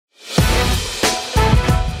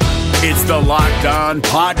It's the Locked On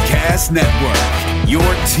Podcast Network, your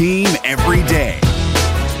team every day.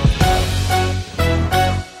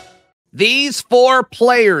 These four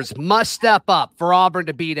players must step up for Auburn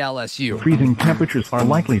to beat LSU. Freezing temperatures are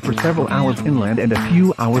likely for several hours inland and a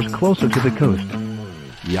few hours closer to the coast.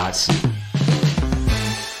 Yes.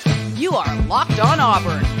 You are Locked On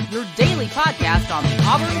Auburn, your daily podcast on the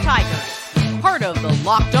Auburn Tigers. Part of the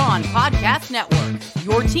Locked On Podcast Network,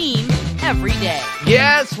 your team every day.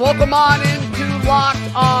 Yes, welcome on into Locked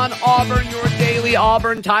On Auburn, your daily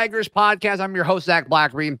Auburn Tigers podcast. I'm your host, Zach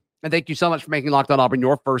Blackery, and thank you so much for making Locked On Auburn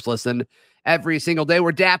your first listen every single day.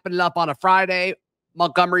 We're dapping it up on a Friday.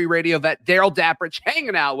 Montgomery radio vet Daryl Dapprich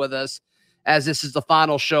hanging out with us as this is the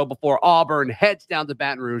final show before Auburn heads down to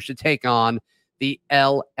Baton Rouge to take on the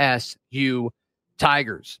LSU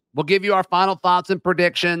Tigers. We'll give you our final thoughts and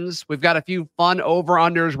predictions. We've got a few fun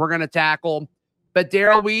over-unders we're going to tackle. But,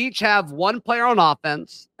 Daryl, we each have one player on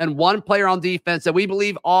offense and one player on defense that we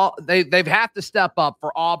believe they have to step up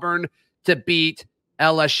for Auburn to beat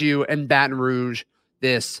LSU and Baton Rouge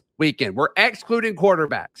this weekend. We're excluding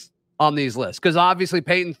quarterbacks on these lists because obviously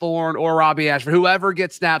Peyton Thorne or Robbie Ashford, whoever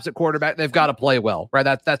gets snaps at quarterback, they've got to play well, right?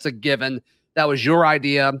 That's a given. That was your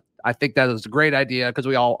idea. I think that was a great idea because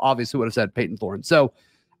we all obviously would have said Peyton Thorne. So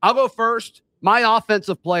I'll go first. My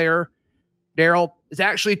offensive player, Daryl, is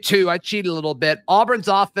actually two. I cheated a little bit. Auburn's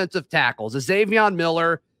offensive tackles, Xavier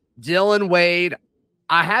Miller, Dylan Wade.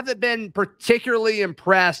 I haven't been particularly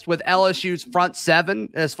impressed with LSU's front seven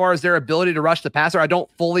as far as their ability to rush the passer. I don't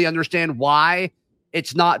fully understand why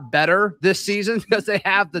it's not better this season because they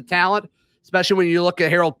have the talent, especially when you look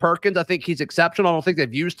at Harold Perkins. I think he's exceptional. I don't think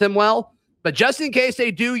they've used him well. But just in case they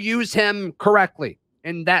do use him correctly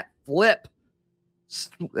and that flip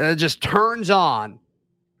just turns on,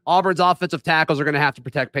 Auburn's offensive tackles are going to have to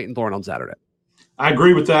protect Peyton Thorne on Saturday. I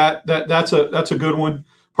agree with that. That's a good one.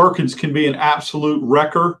 Perkins can be an absolute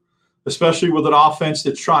wrecker, especially with an offense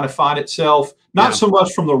that's trying to find itself, not so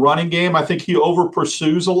much from the running game. I think he over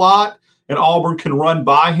pursues a lot, and Auburn can run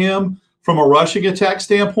by him from a rushing attack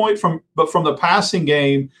standpoint. But from the passing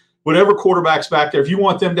game, whatever quarterback's back there, if you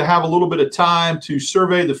want them to have a little bit of time to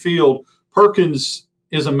survey the field, Perkins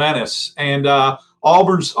is a menace. And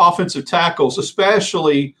Auburn's offensive tackles,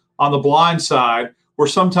 especially on the blind side, where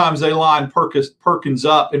sometimes they line Perkins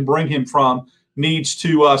up and bring him from, needs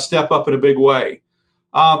to step up in a big way.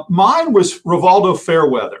 Mine was Rivaldo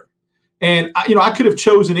Fairweather. And, I could have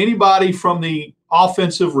chosen anybody from the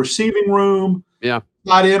offensive receiving room,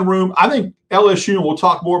 tight end room. I think LSU, and we'll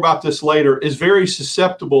talk more about this later, is very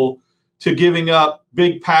susceptible to giving up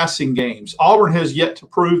big passing games. Auburn has yet to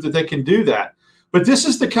prove that they can do that. But this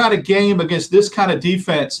is the kind of game against this kind of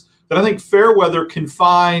defense that I think Fairweather can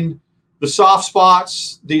find the soft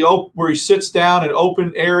spots, where he sits down in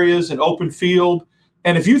open areas and open field.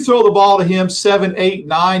 And if you throw the ball to him 7, 8,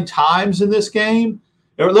 9 times in this game,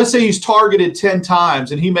 or let's say he's targeted 10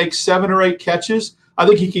 times and he makes 7 or 8 catches, I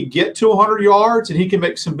think he could get to 100 yards and he can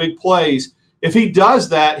make some big plays. If he does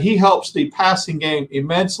that, he helps the passing game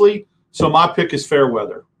immensely. So my pick is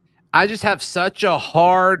Fairweather. I just have such a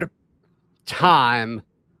hard time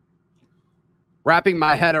wrapping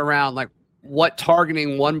my head around what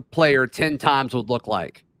targeting one player 10 times would look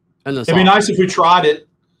like. It'd be nice if we tried it.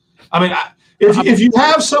 I mean, if you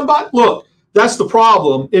have somebody, look, that's the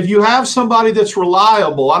problem. If you have somebody that's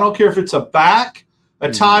reliable, I don't care if it's a back,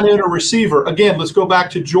 a tight end, or receiver. Again, let's go back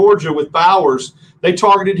to Georgia with Bowers. They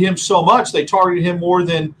targeted him so much. They targeted him more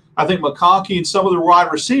than, I think, McConkey and some of the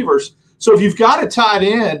wide receivers. So if you've got a tight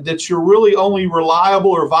end that's your really only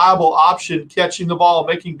reliable or viable option catching the ball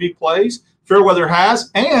and making big plays, Fairweather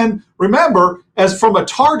has. And remember, as from a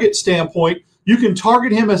target standpoint, you can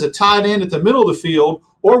target him as a tight end at the middle of the field,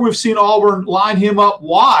 or we've seen Auburn line him up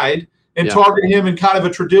wide and target him in kind of a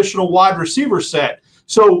traditional wide receiver set.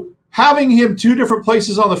 So having him 2 different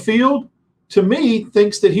places on the field, to me,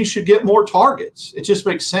 thinks that he should get more targets. It just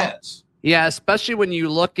makes sense. Yeah, especially when you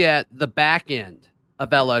look at the back end of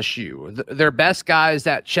LSU. Their best guy is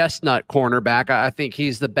that Chestnut cornerback. I think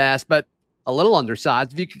he's the best, but a little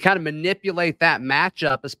undersized. If you could kind of manipulate that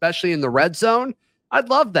matchup, especially in the red zone, I'd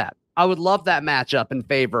love that. I would love that matchup in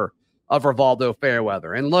favor of Rivaldo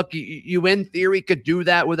Fairweather. And look, you in theory could do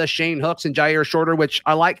that with a Shane Hooks and Jair Shorter, which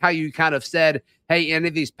I like how you kind of said, hey, any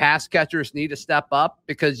of these pass catchers need to step up,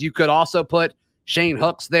 because you could also put Shane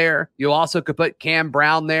Hooks there. You also could put Cam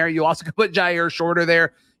Brown there. You also could put Jair Shorter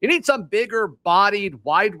there. You need some bigger bodied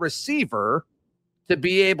wide receiver to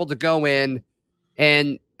be able to go in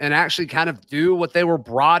and actually kind of do what they were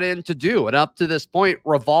brought in to do. And up to this point,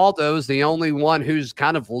 Rivaldo's the only one who's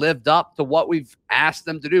kind of lived up to what we've asked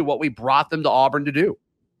them to do, what we brought them to Auburn to do.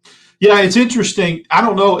 Yeah, it's interesting. I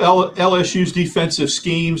don't know LSU's defensive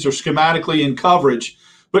schemes or schematically in coverage,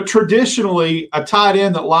 but traditionally a tight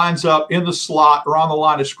end that lines up in the slot or on the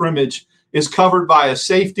line of scrimmage is covered by a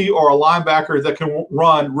safety or a linebacker that can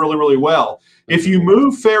run really, really well. If you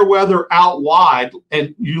move Fairweather out wide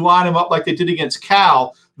and you line him up like they did against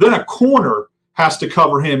Cal, then a corner has to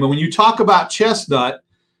cover him. And when you talk about Chestnut,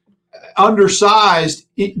 undersized,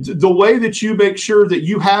 the way that you make sure that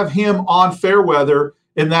you have him on Fairweather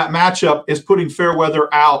in that matchup is putting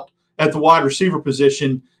Fairweather out at the wide receiver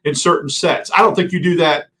position in certain sets. I don't think you do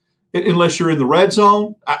that unless you're in the red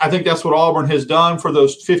zone. I think that's what Auburn has done for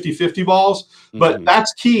those 50-50 balls. But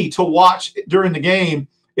that's key to watch during the game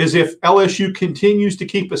is if LSU continues to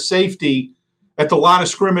keep a safety at the line of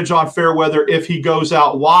scrimmage on Fairweather if he goes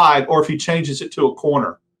out wide or if he changes it to a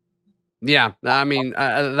corner. Yeah, I mean,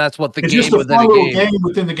 that's what the it's game just a within fun a little game.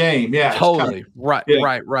 within the game. Yeah, Totally.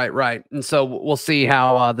 Right. And so we'll see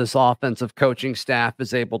how this offensive coaching staff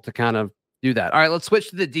is able to kind of do that. All right, let's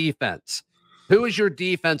switch to the defense. Who is your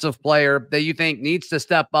defensive player that you think needs to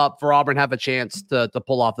step up for Auburn to have a chance to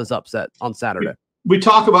pull off this upset on Saturday? We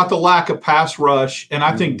talk about the lack of pass rush, and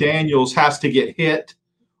I think Daniels has to get hit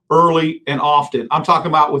early and often. I'm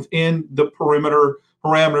talking about within the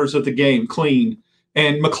parameters of the game, clean.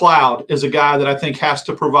 And McLeod is a guy that I think has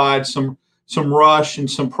to provide some rush and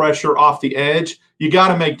some pressure off the edge. You got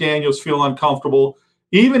to make Daniels feel uncomfortable.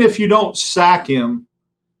 Even if you don't sack him,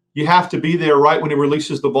 you have to be there right when he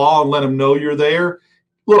releases the ball and let him know you're there.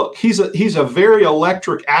 Look, he's a very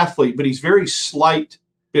electric athlete, but he's very slight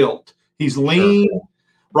built. He's lean,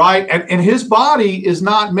 right? And his body is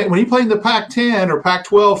not – when he played in the Pac-10 or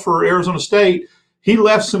Pac-12 for Arizona State, he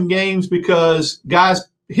left some games because guys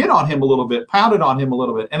 – hit on him a little bit, pounded on him a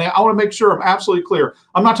little bit. And I want to make sure I'm absolutely clear.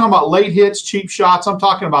 I'm not talking about late hits, cheap shots. I'm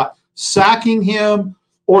talking about sacking him,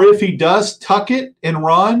 or if he does tuck it and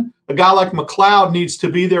run, a guy like McLeod needs to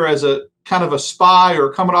be there as a kind of a spy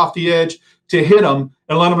or coming off the edge to hit him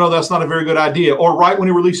and let him know that's not a very good idea. Or right when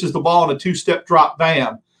he releases the ball in a two-step drop,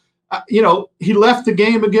 bam. He left the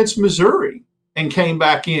game against Missouri and came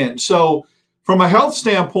back in. So from a health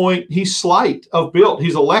standpoint, he's slight of build.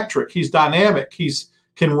 He's electric. He's dynamic.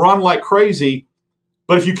 Can run like crazy,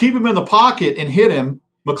 but if you keep him in the pocket and hit him,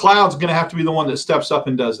 McLeod's going to have to be the one that steps up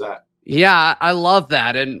and does that. Yeah, I love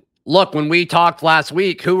that. And look, when we talked last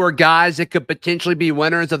week, who were guys that could potentially be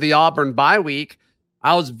winners of the Auburn bye week,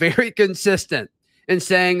 I was very consistent in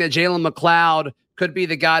saying that Jalen McLeod could be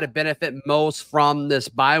the guy to benefit most from this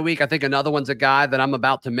bye week. I think another one's a guy that I'm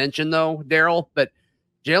about to mention, though, Daryl, but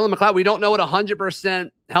Jalen McLeod, we don't know what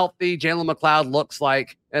 100% healthy Jalen McLeod looks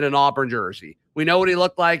like in an Auburn jersey. We know what he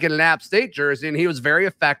looked like in an App State jersey, and he was very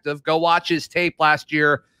effective. Go watch his tape last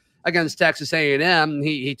year against Texas A&M.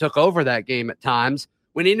 He took over that game at times.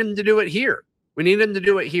 We need him to do it here.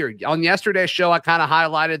 On yesterday's show, I kind of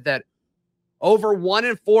highlighted that over 1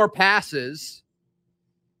 in 4 passes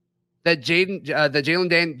that Jaden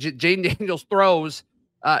Daniels throws,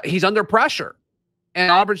 he's under pressure. And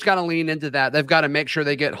Auburn's got to lean into that. They've got to make sure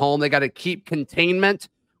they get home. They got to keep containment,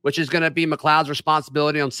 which is going to be McLeod's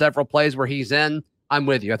responsibility on several plays where he's in. I'm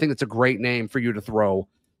with you. I think it's a great name for you to throw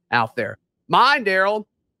out there. Mine, Daryl,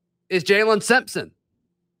 is Jalen Simpson.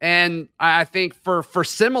 And I think for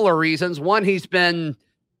similar reasons. One, he's been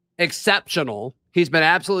exceptional. He's been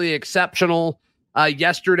absolutely exceptional.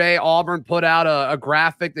 Yesterday, Auburn put out a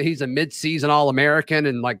graphic that he's a midseason All-American,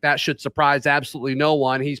 and like that should surprise absolutely no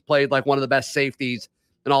one. He's played like one of the best safeties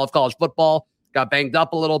in all of college football. Got banged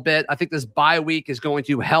up a little bit. I think this bye week is going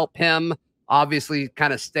to help him obviously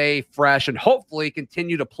kind of stay fresh and hopefully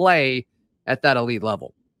continue to play at that elite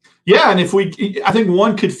level. Yeah, and I think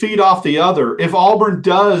one could feed off the other. If Auburn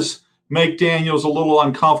does make Daniels a little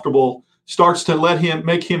uncomfortable, starts to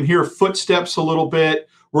make him hear footsteps a little bit,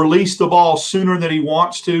 release the ball sooner than he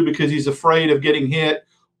wants to because he's afraid of getting hit,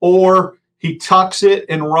 or he tucks it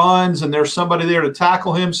and runs and there's somebody there to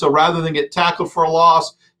tackle him. So rather than get tackled for a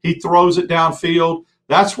loss, he throws it downfield.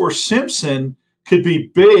 That's where Simpson could be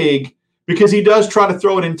big because he does try to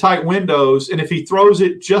throw it in tight windows. And if he throws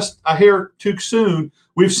it just a hair too soon,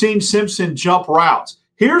 we've seen Simpson jump routes.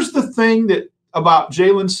 Here's the thing about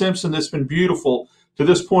Jalen Simpson that's been beautiful to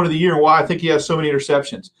this point of the year and why I think he has so many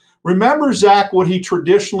interceptions. Remember, Zach, what he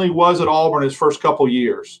traditionally was at Auburn his first couple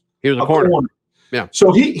years. He was a corner. Yeah.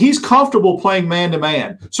 So he's comfortable playing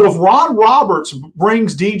man-to-man. So if Ron Roberts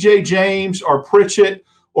brings DJ James or Pritchett,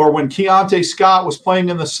 or when Keontae Scott was playing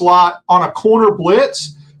in the slot on a corner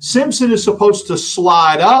blitz, Simpson is supposed to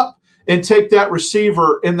slide up and take that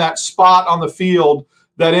receiver in that spot on the field,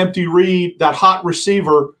 that empty read, that hot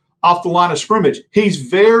receiver off the line of scrimmage. He's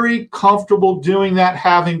very comfortable doing that,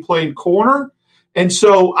 having played corner. And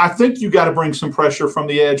so I think you got to bring some pressure from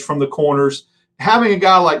the edge, from the corners. Having a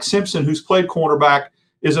guy like Simpson who's played cornerback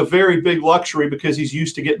is a very big luxury because he's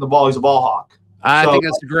used to getting the ball. He's a ball hawk. I think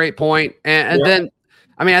that's a great point. And then,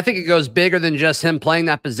 I mean, I think it goes bigger than just him playing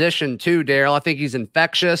that position too, Daryl. I think he's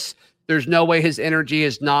infectious. There's no way his energy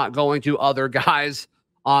is not going to other guys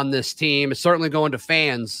on this team. It's certainly going to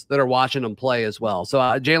fans that are watching him play as well. So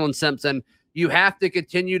Jalen Simpson, you have to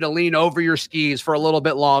continue to lean over your skis for a little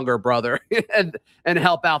bit longer, brother, and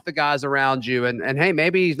help out the guys around you. And hey,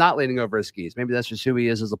 maybe he's not leaning over his skis. Maybe that's just who he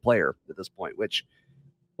is as a player at this point, which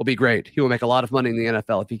will be great. He will make a lot of money in the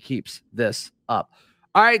NFL if he keeps this up.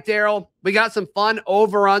 All right, Daryl, we got some fun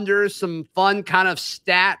over-unders, some fun kind of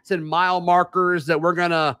stats and mile markers that we're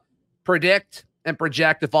going to predict and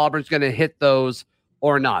project if Auburn's going to hit those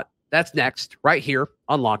or not. That's next, right here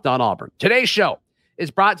on Locked On Auburn. Today's show is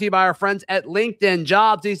brought to you by our friends at LinkedIn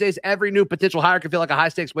Jobs. These days, every new potential hire can feel like a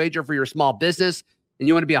high-stakes wager for your small business, and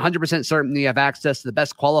you want to be 100% certain you have access to the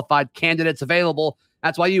best qualified candidates available.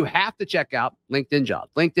 That's why you have to check out LinkedIn Jobs.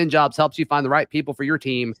 LinkedIn Jobs helps you find the right people for your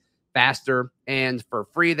team faster and for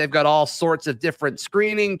free. They've got all sorts of different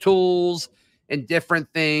screening tools and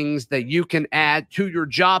different things that you can add to your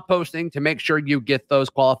job posting to make sure you get those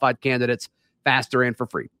qualified candidates faster and for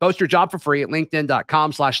free. Post your job for free at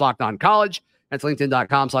linkedin.com/lockedoncollege. That's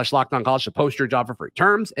linkedin.com/lockedoncollege to post your job for free.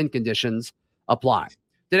 Terms and conditions apply.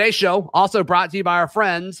 Today's show also brought to you by our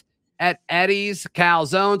friends at Eddie's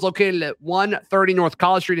Calzones, located at 130 North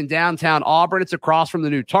College Street in downtown Auburn. It's across from the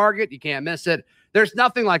new Target. You can't miss it. There's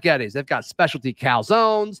nothing like Eddie's. They've got specialty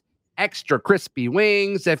calzones, extra crispy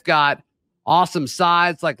wings. They've got awesome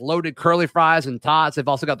sides like loaded curly fries and tots. They've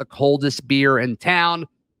also got the coldest beer in town.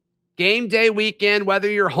 Game day weekend, whether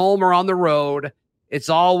you're home or on the road, it's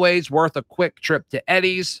always worth a quick trip to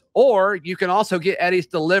Eddie's, or you can also get Eddie's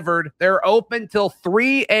delivered. They're open till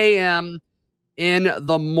 3 a.m. in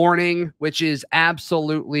the morning, which is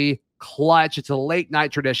absolutely clutch. It's a late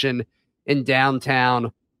night tradition in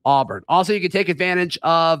downtown Auburn. Also, you can take advantage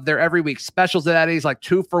of their every week specials at Eddie's, like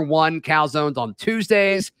 2-for-1 calzones on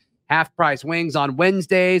Tuesdays, half price wings on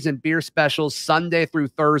Wednesdays, and beer specials Sunday through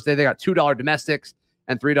Thursday. They got $2 domestics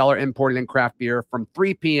and $3 imported and craft beer from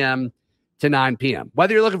 3 p.m. to 9 p.m.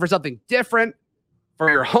 Whether you're looking for something different for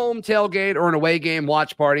your home tailgate or an away game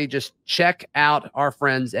watch party, just check out our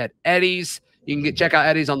friends at Eddie's. You can check out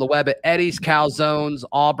Eddie's on the web at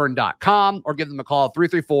eddiescalzonesauburn.com or give them a call at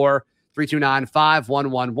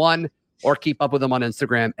 334-329-5111 or keep up with them on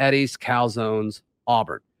Instagram, Eddie's Calzones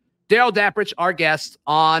Auburn. Daryl Dapprich, our guest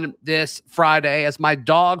on this Friday, as my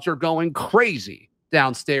dogs are going crazy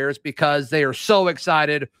downstairs because they are so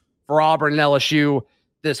excited for Auburn and LSU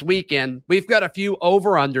this weekend. We've got a few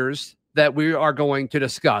over-unders that we are going to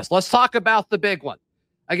discuss. Let's talk about the big one.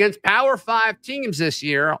 Against Power 5 teams this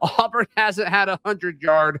year, Auburn hasn't had a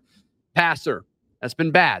 100-yard passer. That's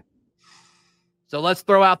been bad. So let's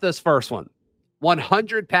throw out this first one.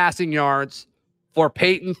 100 passing yards for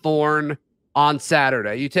Peyton Thorne on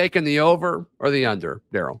Saturday. You taking the over or the under,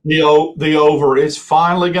 Daryl? The over. It's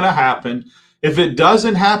finally going to happen. If it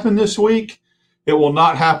doesn't happen this week, it will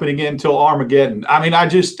not happen again until Armageddon. I mean,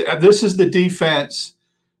 this is the defense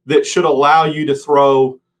that should allow you to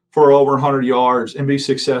throw for over 100 yards and be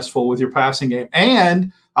successful with your passing game.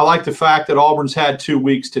 And I like the fact that Auburn's had 2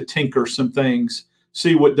 weeks to tinker some things,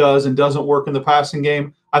 see what does and doesn't work in the passing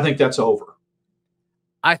game. I think that's over.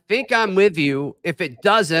 I think I'm with you. If it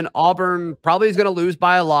doesn't, Auburn probably is going to lose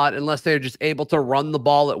by a lot unless they're just able to run the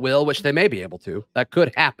ball at will, which they may be able to. That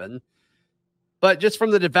could happen. But just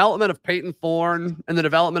from the development of Peyton Thorne and the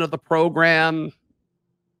development of the program,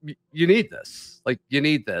 you need this. Like, you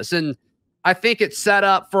need this. And I think it's set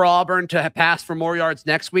up for Auburn to pass for more yards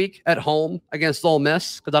next week at home against Ole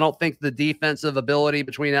Miss, because I don't think the defensive ability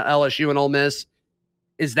between LSU and Ole Miss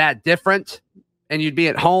is that different. And you'd be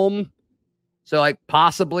at home. So, like,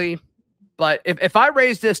 possibly. But if I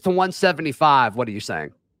raise this to 175, what are you saying?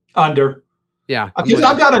 Under. Yeah. Because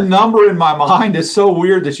I've got a number in my mind. It's so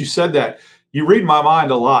weird that you said that. You read my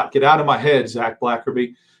mind a lot. Get out of my head, Zach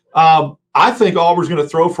Blackerby. I think Auburn's going to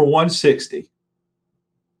throw for 160.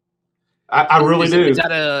 I really do.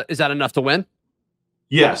 Is that enough to win?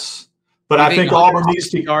 Yes. But I think Auburn needs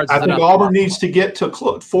to get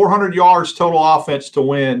to 400 yards total offense to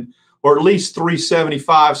win, or at least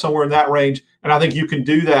 375, somewhere in that range. And I think you can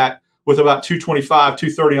do that with about 225,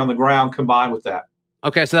 230 on the ground combined with that.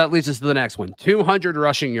 Okay, so that leads us to the next one. 200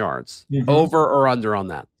 rushing yards. Mm-hmm. Over or under on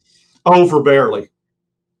that? Over barely.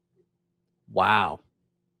 Wow.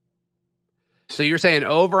 So you're saying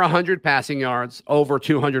over 100 passing yards, over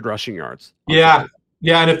 200 rushing yards. Yeah.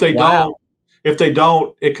 Yeah, and if they don't, it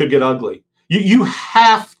could get ugly. You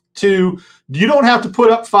have you don't have to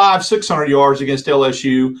put up 500-600 yards against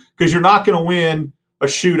LSU because you're not going to win a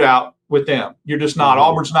shootout with them. You're just not.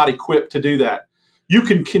 Auburn's not equipped to do that. You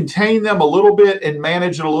can contain them a little bit and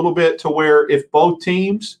manage it a little bit to where if both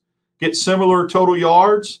teams get similar total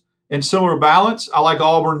yards and similar balance, I like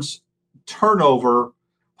Auburn's turnover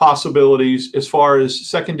possibilities as far as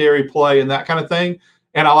secondary play and that kind of thing.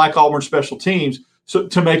 And I like Auburn special teams so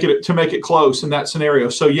to make it close in that scenario.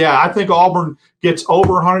 So yeah, I think Auburn gets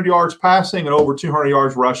over 100 yards passing and over 200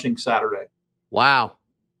 yards rushing Saturday. Wow.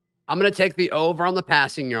 I'm going to take the over on the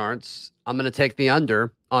passing yards. I'm going to take the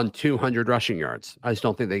under on 200 rushing yards. I just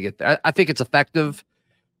don't think they get there. I think it's effective,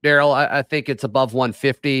 Daryl. I think it's above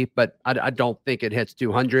 150, but I don't think it hits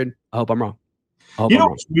 200. I hope I'm wrong.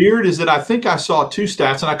 What's weird is that I think I saw two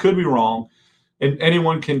stats, and I could be wrong, and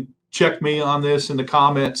anyone can check me on this in the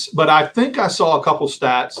comments, but I think I saw a couple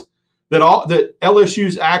stats that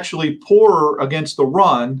LSU's actually poorer against the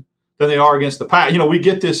run than they are against the pass. We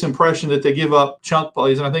get this impression that they give up chunk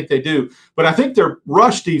plays, and I think they do. But I think their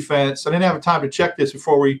rush defense, I didn't have time to check this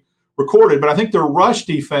before we recorded, but I think their rush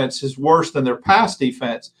defense is worse than their pass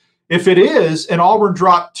defense. If it is, and Auburn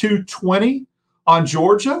dropped 220 on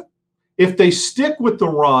Georgia, if they stick with the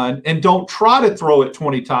run and don't try to throw it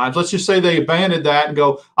 20 times, let's just say they abandoned that and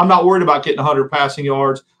go, I'm not worried about getting 100 passing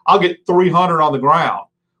yards. I'll get 300 on the ground.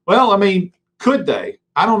 Well, could they?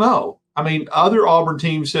 I don't know. Other Auburn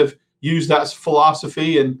teams have used that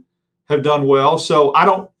philosophy and have done well. So I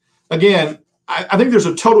think there's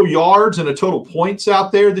a total yards and a total points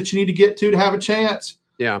out there that you need to get to have a chance.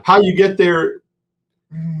 Yeah. How you get there,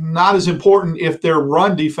 not as important if their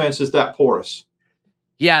run defense is that porous.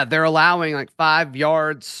 Yeah, they're allowing like 5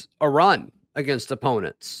 yards a run against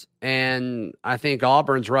opponents. And I think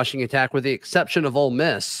Auburn's rushing attack, with the exception of Ole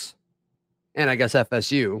Miss and I guess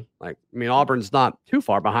FSU, Auburn's not too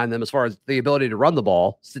far behind them as far as the ability to run the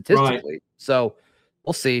ball statistically. Right. So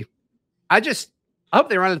we'll see. I hope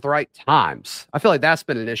they run at the right times. I feel like that's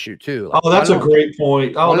been an issue too. That's a great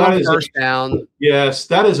point. That is first down. Yes,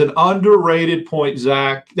 that is an underrated point,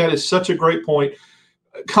 Zach. That is such a great point.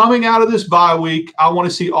 Coming out of this bye week, I want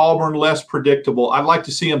to see Auburn less predictable. I'd like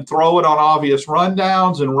to see them throw it on obvious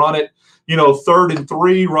rundowns and run it, 3rd and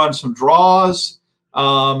 3, run some draws.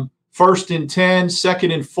 1st and 10,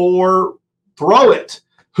 2nd and 4, throw it.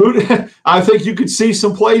 I think you could see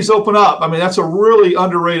some plays open up. That's a really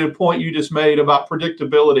underrated point you just made about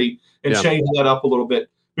predictability and changing that up a little bit,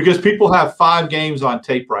 because people have 5 games on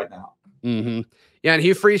tape right now. Mm-hmm. Yeah, and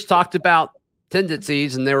Hugh Freeze talked about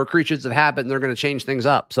tendencies, and they were creatures of habit, and they're going to change things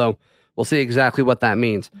up. So we'll see exactly what that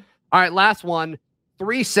means. All right, last one.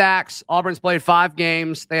 3 sacks. Auburn's played 5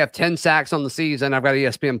 games. They have 10 sacks on the season. I've got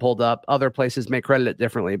ESPN pulled up. Other places may credit it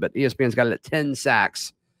differently, but ESPN's got it at 10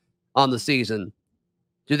 sacks on the season.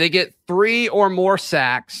 Do they get 3 or more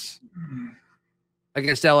sacks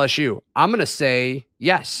against LSU? I'm going to say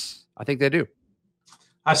yes. I think they do.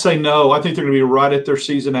 I say no. I think they're going to be right at their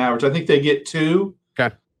season average. I think they get 2.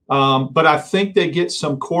 Okay. But I think they get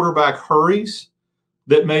some quarterback hurries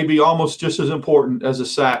that may be almost just as important as a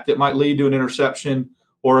sack that might lead to an interception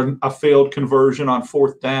or a failed conversion on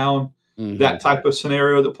 4th down, that type of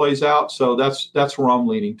scenario that plays out. So that's where I'm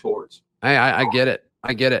leaning towards. I get it.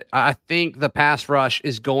 I think the pass rush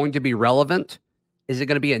is going to be relevant. Is it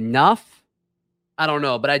going to be enough? I don't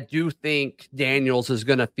know, but I do think Daniels is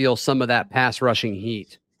going to feel some of that pass rushing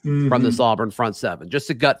heat from this Auburn front seven. Just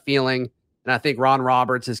a gut feeling. And I think Ron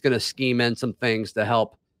Roberts is going to scheme in some things to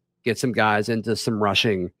help get some guys into some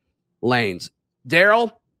rushing lanes.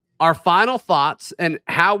 Daryl, our final thoughts and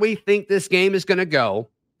how we think this game is going to go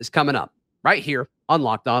is coming up right here on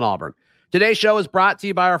Locked On Auburn. Today's show is brought to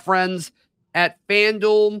you by our friends at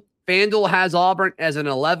FanDuel. FanDuel has Auburn as an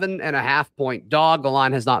 11.5-point dog. The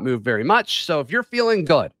line has not moved very much. So if you're feeling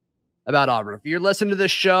good about Auburn, if you're listening to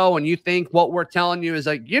this show and you think what we're telling you is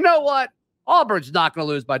like, you know what? Auburn's not going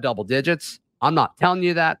to lose by double digits. I'm not telling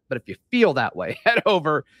you that, but if you feel that way, head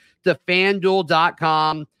over to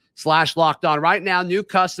FanDuel.com/lockedon. Right now, new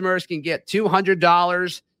customers can get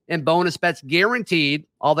 $200 in bonus bets guaranteed.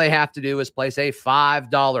 All they have to do is place a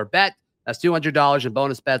 $5 bet. That's $200 in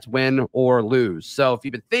bonus bets, win or lose. So if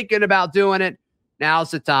you've been thinking about doing it,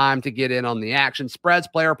 now's the time to get in on the action. Spreads,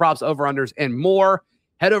 player props, over-unders, and more.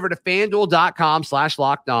 Head over to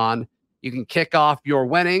FanDuel.com/lockedon. You can kick off your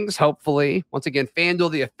winnings, hopefully. Once again,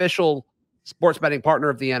 FanDuel, the official sports betting partner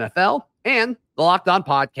of the NFL and the Locked On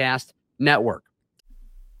Podcast Network.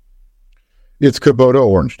 It's Kubota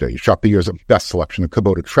Orange Day. Shop the year's best selection of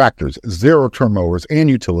Kubota tractors, zero-turn mowers, and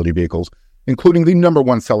utility vehicles, including the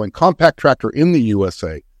 #1 selling compact tractor in the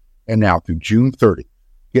USA. And now through June 30,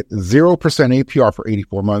 get 0% APR for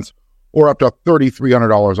 84 months or up to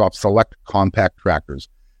 $3,300 off select compact tractors.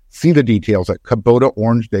 See the details at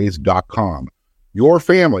KubotaOrangeDays.com. Your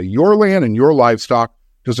family, your land, and your livestock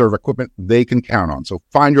deserve equipment they can count on. So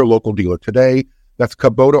find your local dealer today. That's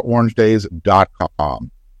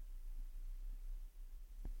KubotaOrangeDays.com.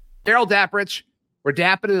 Daryl Dapprich, we're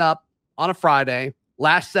dapping it up on a Friday.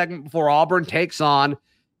 Last segment before Auburn takes on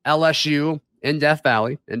LSU in Death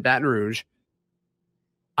Valley in Baton Rouge.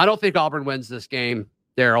 I don't think Auburn wins this game,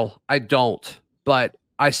 Daryl. I don't. But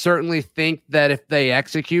I certainly think that if they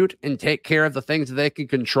execute and take care of the things that they can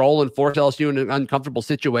control and force LSU into uncomfortable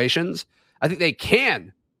situations, I think they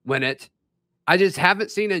can win it. I just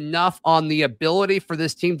haven't seen enough on the ability for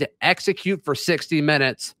this team to execute for 60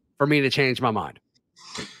 minutes for me to change my mind.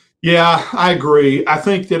 Yeah, I agree. I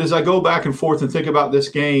think that as I go back and forth and think about this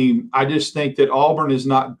game, I just think that Auburn is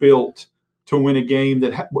not built to win a game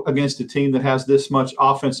that against a team that has this much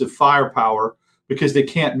offensive firepower because they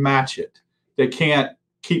can't match it. They can't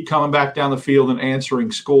keep coming back down the field and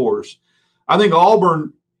answering scores. I think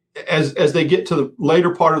Auburn, as they get to the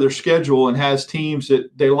later part of their schedule and has teams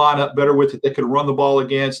that they line up better with that they could run the ball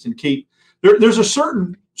against and keep there's a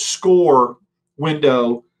certain score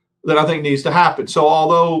window that I think needs to happen. So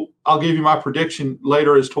although I'll give you my prediction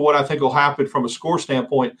later as to what I think will happen from a score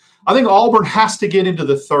standpoint, I think Auburn has to get into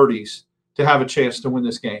the 30s to have a chance to win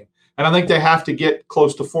this game. And I think they have to get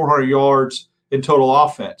close to 400 yards in total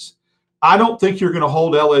offense. I don't think you're going to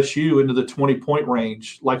hold LSU into the 20-point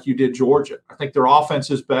range like you did Georgia. I think their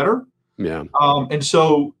offense is better. Yeah. And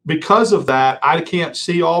so because of that, I can't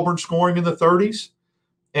see Auburn scoring in the 30s.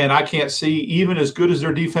 And I can't see, even as good as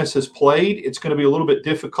their defense has played, it's going to be a little bit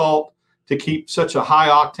difficult to keep such a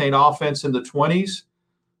high-octane offense in the 20s.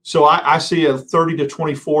 So I see a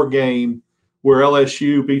 30-24 game where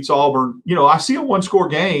LSU beats Auburn. You know, I see a one-score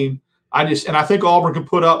game. I think Auburn can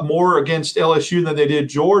put up more against LSU than they did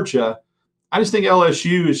Georgia. I just think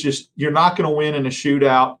LSU is you're not going to win in a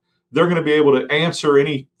shootout. They're going to be able to answer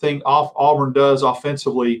anything Auburn does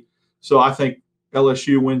offensively. So I think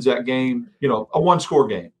LSU wins that game, a one-score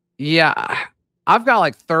game. Yeah, I've got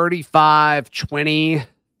like 35-20,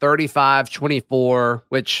 35-24,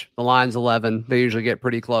 which the line's 11. They usually get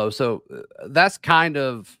pretty close. So that's kind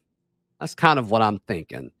of what I'm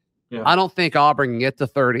thinking. Yeah. I don't think Auburn can get to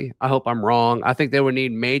 30. I hope I'm wrong. I think they would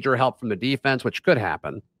need major help from the defense, which could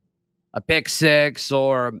happen. A pick six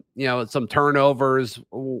or, some turnovers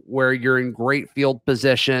where you're in great field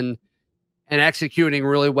position and executing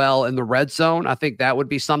really well in the red zone. I think that would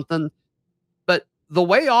be something. But the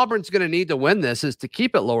way Auburn's going to need to win this is to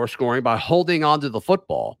keep it lower scoring by holding onto the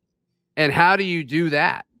football. And how do you do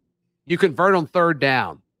that? You convert on third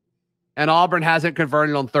down. And Auburn hasn't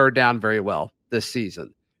converted on third down very well this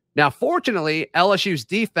season. Now, fortunately, LSU's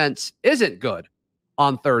defense isn't good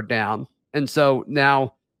on third down. And so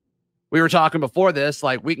now we were talking before this,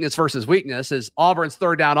 like weakness versus weakness is Auburn's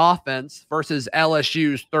third down offense versus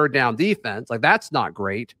LSU's third down defense. Like that's not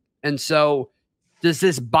great. And so does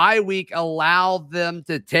this bye week allow them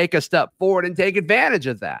to take a step forward and take advantage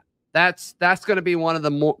of that? That's going to be one of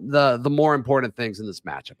the more important things in this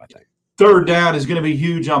matchup, I think. Third down is going to be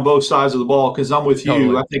huge on both sides of the ball because I'm with you.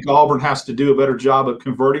 Totally. I think Auburn has to do a better job of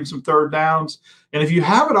converting some third downs. And if you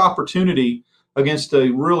have an opportunity against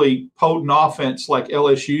a really potent offense like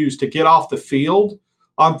LSU's to get off the field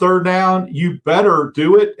on third down, you better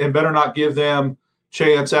do it and better not give them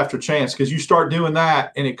chance after chance because you start doing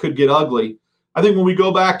that and it could get ugly. I think when we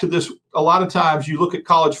go back to this, a lot of times you look at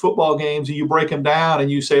college football games and you break them down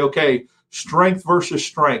and you say, okay, strength versus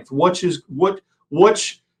strength.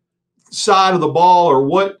 Which side of the ball or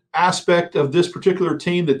what aspect of this particular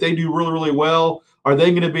team that they do really, really well are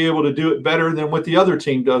they going to be able to do it better than what the other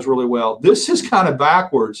team does really well? This is kind of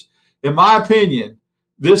backwards. In my opinion,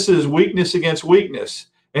 this is weakness against weakness.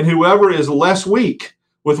 And whoever is less weak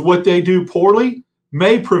with what they do poorly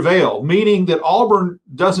may prevail, meaning that Auburn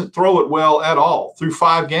doesn't throw it well at all. Through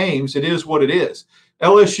 5 games, it is what it is.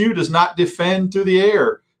 LSU does not defend through the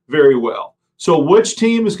air very well. So which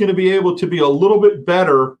team is going to be able to be a little bit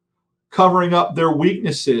better covering up their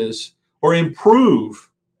weaknesses or improve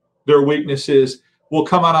their weaknesses will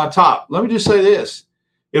come out on top. Let me just say this.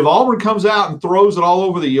 If Auburn comes out and throws it all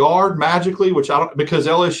over the yard magically, because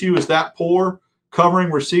LSU is that poor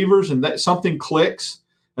covering receivers and that something clicks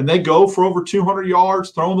and they go for over 200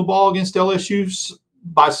 yards throwing the ball against LSU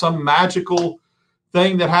by some magical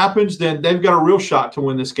thing that happens, then they've got a real shot to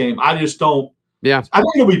win this game. I just don't. Yeah. I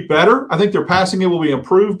think it'll be better. I think their passing game will be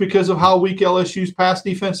improved because of how weak LSU's pass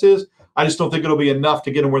defense is. I just don't think it'll be enough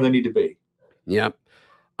to get them where they need to be. Yep.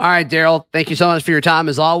 All right, Daryl, thank you so much for your time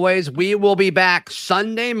as always. We will be back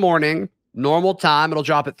Sunday morning, normal time. It'll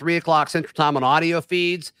drop at 3 o'clock Central Time on audio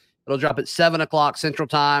feeds. It'll It'll drop at 7 o'clock Central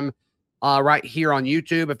Time right here on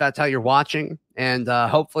YouTube, if that's how you're watching. And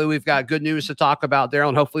hopefully we've got good news to talk about, Daryl,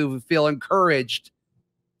 and hopefully we feel encouraged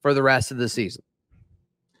for the rest of the season.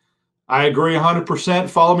 I agree 100%.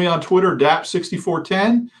 Follow me on Twitter,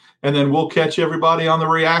 DAP6410, and then we'll catch everybody on the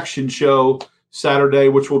reaction show Saturday,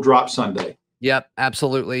 which will drop Sunday. Yep,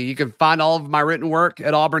 absolutely. You can find all of my written work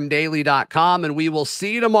at auburndaily.com, and we will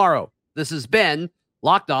see you tomorrow. This has been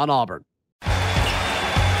Locked On Auburn.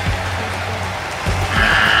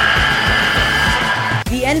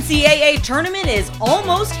 The NCAA tournament is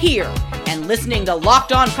almost here, and listening to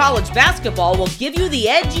Locked On College Basketball will give you the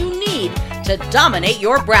edge you need to dominate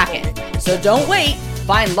your bracket. So don't wait.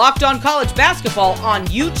 Find Locked On College Basketball on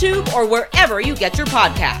YouTube or wherever you get your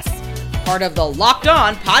podcasts. Part of the Locked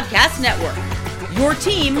On Podcast Network. Your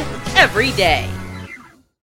team every day.